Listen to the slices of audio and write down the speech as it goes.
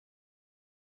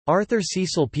Arthur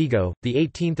Cecil Pigou, the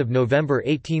 18th of November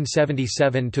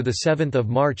 1877 to the 7th of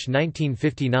March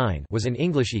 1959, was an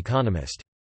English economist.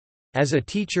 As a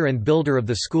teacher and builder of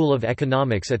the School of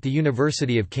Economics at the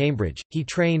University of Cambridge, he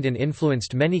trained and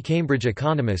influenced many Cambridge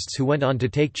economists who went on to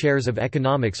take chairs of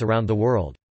economics around the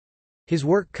world. His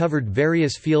work covered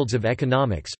various fields of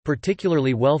economics,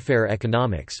 particularly welfare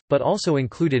economics, but also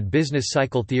included business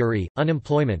cycle theory,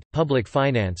 unemployment, public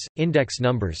finance, index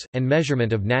numbers, and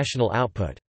measurement of national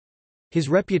output. His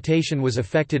reputation was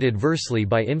affected adversely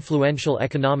by influential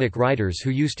economic writers who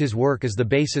used his work as the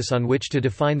basis on which to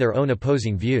define their own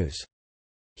opposing views.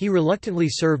 He reluctantly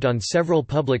served on several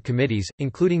public committees,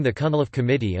 including the Cunliffe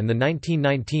Committee and the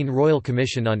 1919 Royal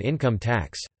Commission on Income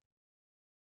Tax.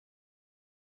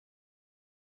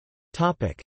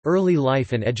 Early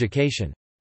life and education.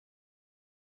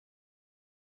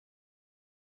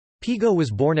 Pigou was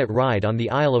born at Ryde on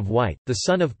the Isle of Wight, the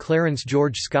son of Clarence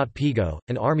George Scott Pigou,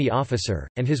 an army officer,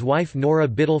 and his wife Nora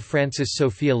Biddle Frances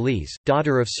Sophia Lees,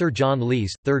 daughter of Sir John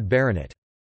Lees, 3rd Baronet.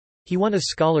 He won a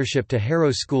scholarship to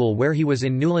Harrow School where he was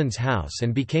in Newlands House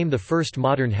and became the first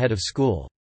modern head of school.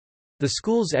 The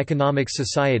school's economic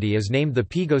society is named the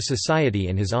Pigou Society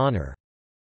in his honour.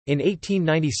 In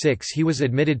 1896 he was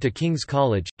admitted to King's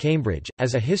College, Cambridge,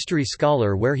 as a history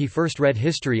scholar where he first read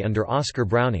history under Oscar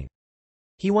Browning.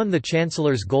 He won the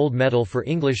Chancellor's Gold Medal for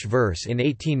English verse in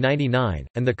 1899,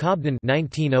 and the Cobden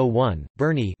 1901,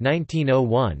 Burney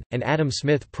 1901, and Adam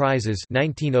Smith Prizes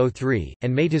 1903,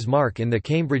 and made his mark in the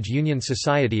Cambridge Union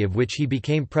Society of which he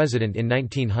became president in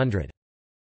 1900.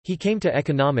 He came to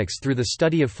economics through the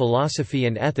study of philosophy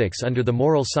and ethics under the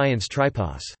moral science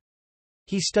tripos.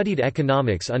 He studied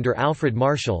economics under Alfred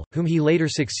Marshall, whom he later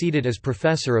succeeded as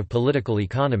professor of political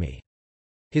economy.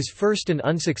 His first and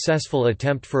unsuccessful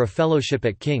attempt for a fellowship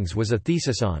at King's was a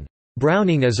thesis on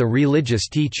Browning as a religious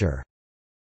teacher.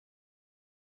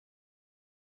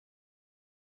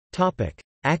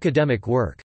 Academic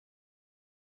work.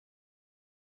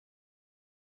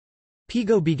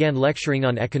 Pigou began lecturing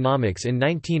on economics in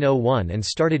 1901 and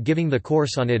started giving the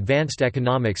course on advanced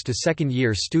economics to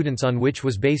second-year students on which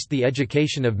was based the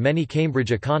education of many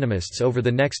Cambridge economists over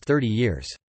the next 30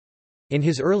 years. In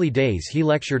his early days he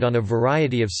lectured on a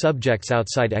variety of subjects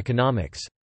outside economics.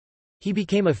 He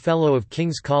became a Fellow of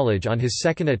King's College on his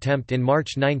second attempt in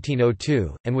March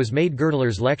 1902, and was made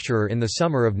Girdler's lecturer in the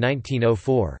summer of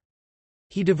 1904.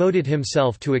 He devoted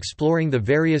himself to exploring the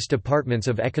various departments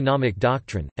of economic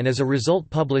doctrine, and as a result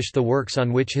published the works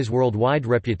on which his worldwide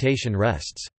reputation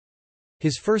rests.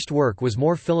 His first work was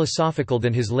more philosophical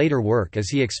than his later work as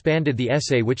he expanded the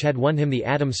essay which had won him the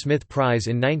Adam Smith Prize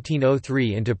in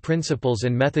 1903 into Principles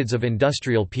and Methods of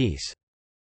Industrial Peace.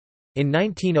 In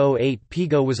 1908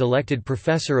 Pigou was elected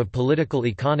Professor of Political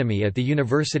Economy at the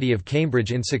University of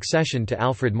Cambridge in succession to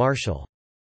Alfred Marshall.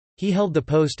 He held the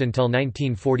post until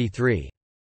 1943.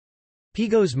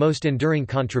 Pigou's most enduring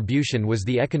contribution was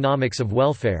The Economics of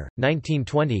Welfare,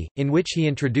 1920, in which he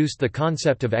introduced the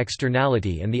concept of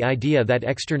externality and the idea that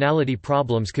externality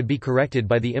problems could be corrected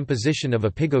by the imposition of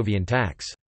a Pigovian tax.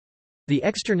 The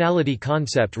externality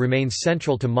concept remains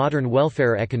central to modern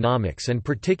welfare economics and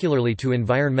particularly to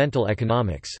environmental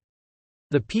economics.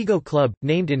 The Pigou Club,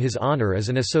 named in his honor, is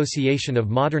an association of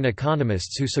modern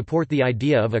economists who support the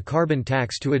idea of a carbon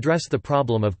tax to address the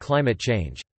problem of climate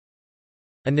change.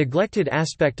 A neglected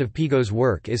aspect of Pigou's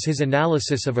work is his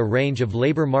analysis of a range of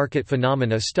labor market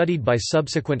phenomena studied by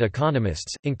subsequent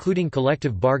economists, including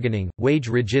collective bargaining, wage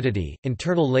rigidity,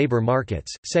 internal labor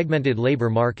markets, segmented labor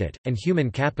market, and human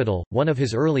capital. One of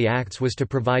his early acts was to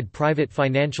provide private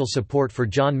financial support for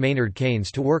John Maynard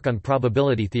Keynes to work on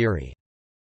probability theory.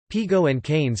 Pigou and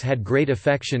Keynes had great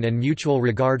affection and mutual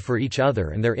regard for each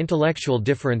other, and their intellectual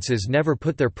differences never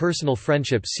put their personal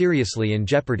friendship seriously in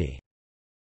jeopardy.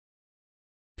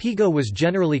 Pigou was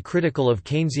generally critical of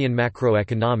Keynesian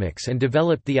macroeconomics and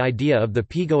developed the idea of the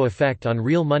Pigou effect on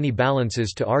real money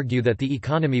balances to argue that the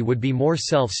economy would be more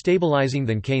self-stabilizing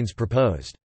than Keynes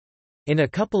proposed. In a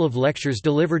couple of lectures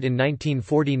delivered in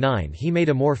 1949 he made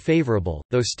a more favorable,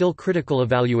 though still critical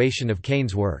evaluation of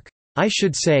Keynes' work. I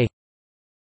should say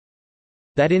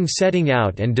that in setting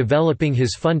out and developing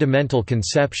his fundamental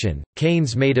conception,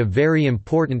 Keynes made a very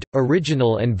important,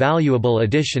 original and valuable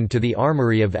addition to the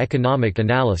armory of economic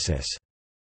analysis.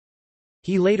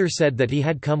 He later said that he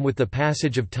had come with the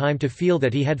passage of time to feel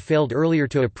that he had failed earlier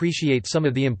to appreciate some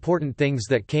of the important things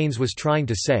that Keynes was trying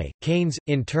to say. Keynes,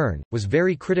 in turn, was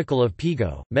very critical of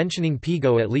Pigou, mentioning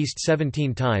Pigou at least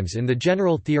 17 times in the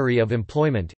General Theory of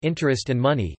Employment, Interest and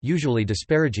Money, usually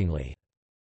disparagingly.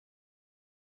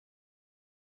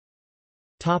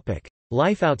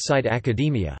 Life outside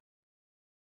academia.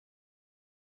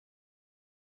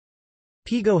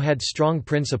 Pigou had strong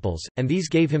principles, and these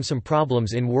gave him some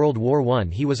problems in World War I.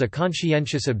 He was a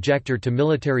conscientious objector to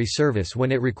military service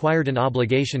when it required an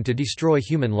obligation to destroy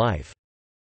human life.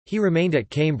 He remained at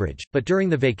Cambridge, but during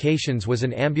the vacations was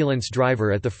an ambulance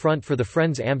driver at the front for the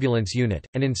Friends Ambulance Unit,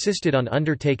 and insisted on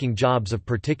undertaking jobs of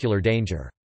particular danger.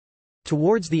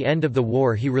 Towards the end of the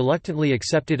war he reluctantly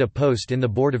accepted a post in the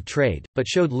Board of Trade, but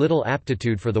showed little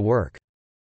aptitude for the work.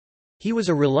 He was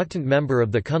a reluctant member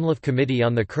of the Cunliffe Committee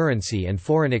on the Currency and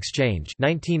Foreign Exchange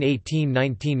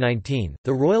 1918–1919,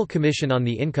 the Royal Commission on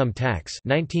the Income Tax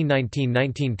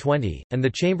 1919–1920, and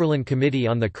the Chamberlain Committee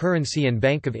on the Currency and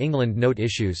Bank of England Note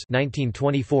Issues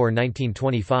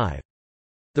 1924–1925.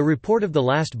 The report of the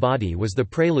last body was the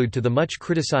prelude to the much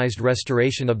criticised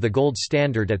restoration of the gold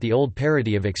standard at the old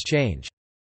parity of exchange.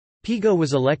 Pigou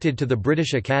was elected to the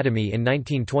British Academy in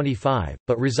 1925,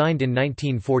 but resigned in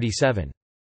 1947.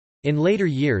 In later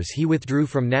years he withdrew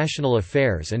from national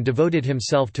affairs and devoted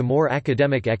himself to more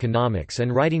academic economics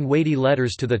and writing weighty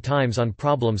letters to the Times on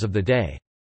problems of the day.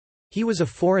 He was a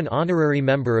foreign honorary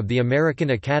member of the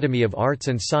American Academy of Arts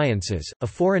and Sciences, a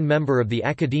foreign member of the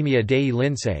Academia dei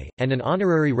Lincei, and an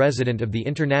honorary resident of the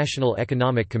International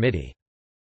Economic Committee.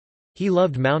 He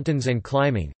loved mountains and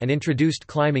climbing, and introduced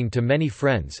climbing to many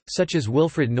friends, such as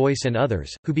Wilfred Noyce and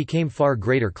others, who became far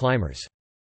greater climbers.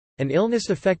 An illness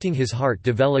affecting his heart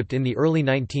developed in the early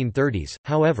 1930s,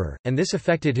 however, and this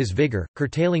affected his vigor,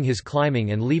 curtailing his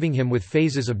climbing and leaving him with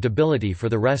phases of debility for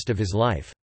the rest of his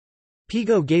life.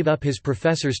 Pigou gave up his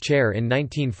professor's chair in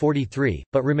 1943,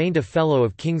 but remained a Fellow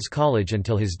of King's College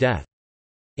until his death.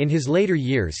 In his later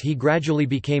years he gradually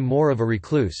became more of a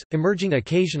recluse, emerging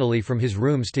occasionally from his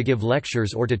rooms to give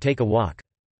lectures or to take a walk.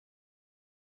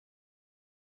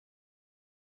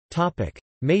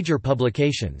 Major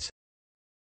publications.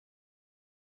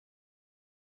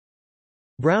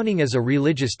 Browning as a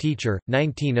Religious Teacher,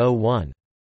 1901.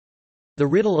 The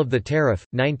Riddle of the Tariff,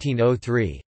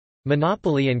 1903.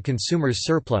 Monopoly and Consumer's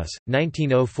Surplus,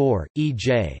 1904,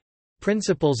 E.J.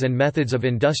 Principles and Methods of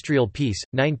Industrial Peace,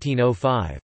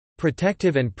 1905.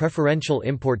 Protective and Preferential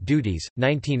Import Duties,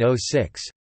 1906.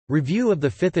 Review of the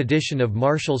 5th edition of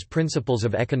Marshall's Principles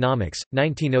of Economics,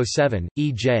 1907,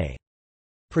 E.J.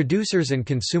 Producers and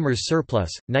Consumers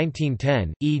Surplus,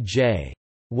 1910, E.J.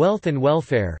 Wealth and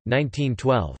Welfare,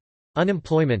 1912.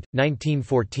 Unemployment,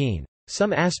 1914.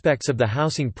 Some Aspects of the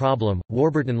Housing Problem,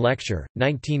 Warburton Lecture,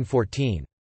 1914.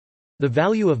 The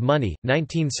Value of Money,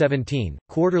 1917,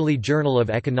 Quarterly Journal of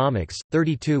Economics,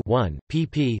 32 1,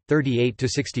 pp.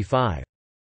 38–65.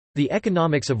 The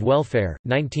Economics of Welfare,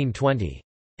 1920.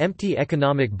 Empty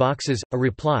Economic Boxes, A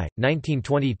Reply,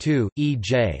 1922,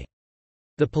 E.J.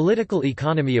 The Political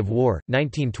Economy of War,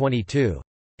 1922.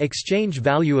 Exchange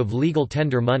Value of Legal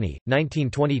Tender Money,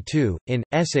 1922, in,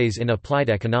 Essays in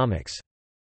Applied Economics.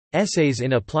 Essays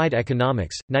in Applied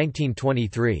Economics,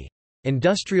 1923.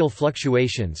 Industrial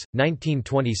Fluctuations,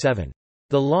 1927.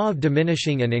 The Law of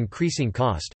Diminishing and Increasing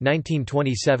Cost,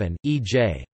 1927,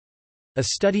 E.J. A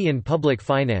Study in Public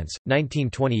Finance,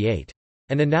 1928.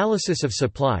 An Analysis of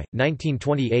Supply,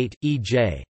 1928,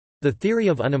 E.J. The Theory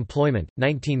of Unemployment,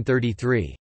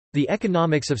 1933. The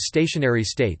Economics of Stationary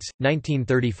States,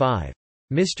 1935.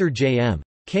 Mr. J.M.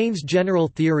 Keynes' General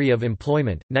Theory of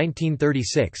Employment,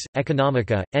 1936,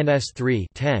 Economica, NS 3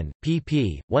 10,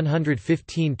 pp.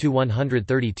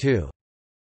 115–132.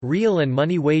 Real and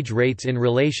Money Wage Rates in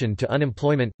Relation to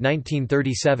Unemployment,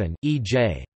 1937,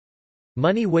 E.J.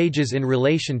 Money Wages in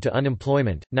Relation to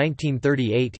Unemployment,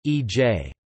 1938,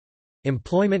 E.J.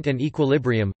 Employment and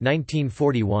Equilibrium,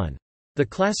 1941. The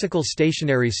Classical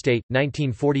Stationary State,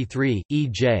 1943,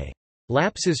 E.J.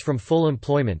 Lapses from Full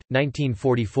Employment,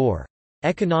 1944.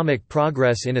 Economic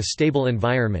Progress in a Stable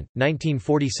Environment,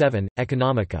 1947,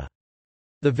 Economica.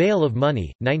 The Veil of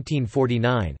Money,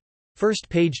 1949. First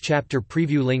page chapter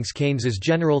preview links Keynes's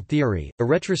General Theory, A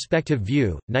Retrospective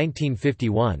View,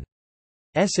 1951.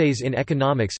 Essays in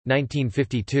Economics,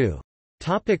 1952.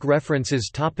 Topic references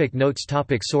topic Notes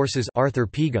topic Sources Arthur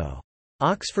Pigou.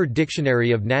 Oxford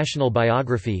Dictionary of National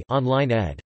Biography online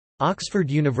ed. Oxford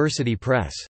University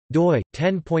Press. doi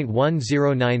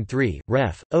 10.1093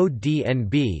 ref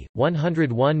ODNB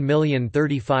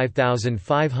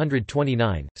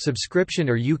 101035529 subscription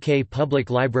or UK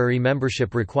Public Library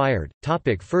membership required.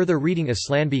 Topic further reading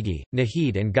Aslanbigi,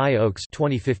 Nahid and Guy Oakes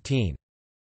 2015.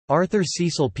 Arthur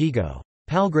Cecil Pigou.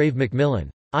 Palgrave Macmillan.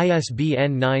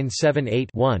 ISBN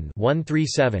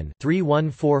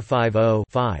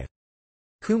 978-1-137-31450-5.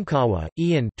 Kumkawa,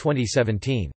 Ian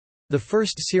 2017. The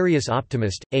First Serious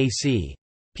Optimist, A.C.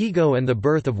 Pigou and the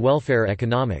Birth of Welfare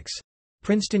Economics.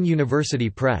 Princeton University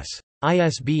Press.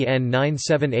 ISBN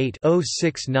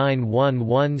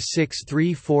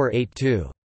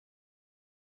 978-0691163482.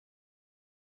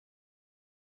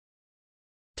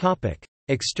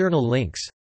 External links.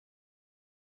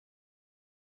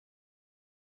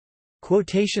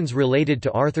 Quotations related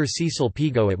to Arthur Cecil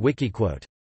Pigou at Wikiquote.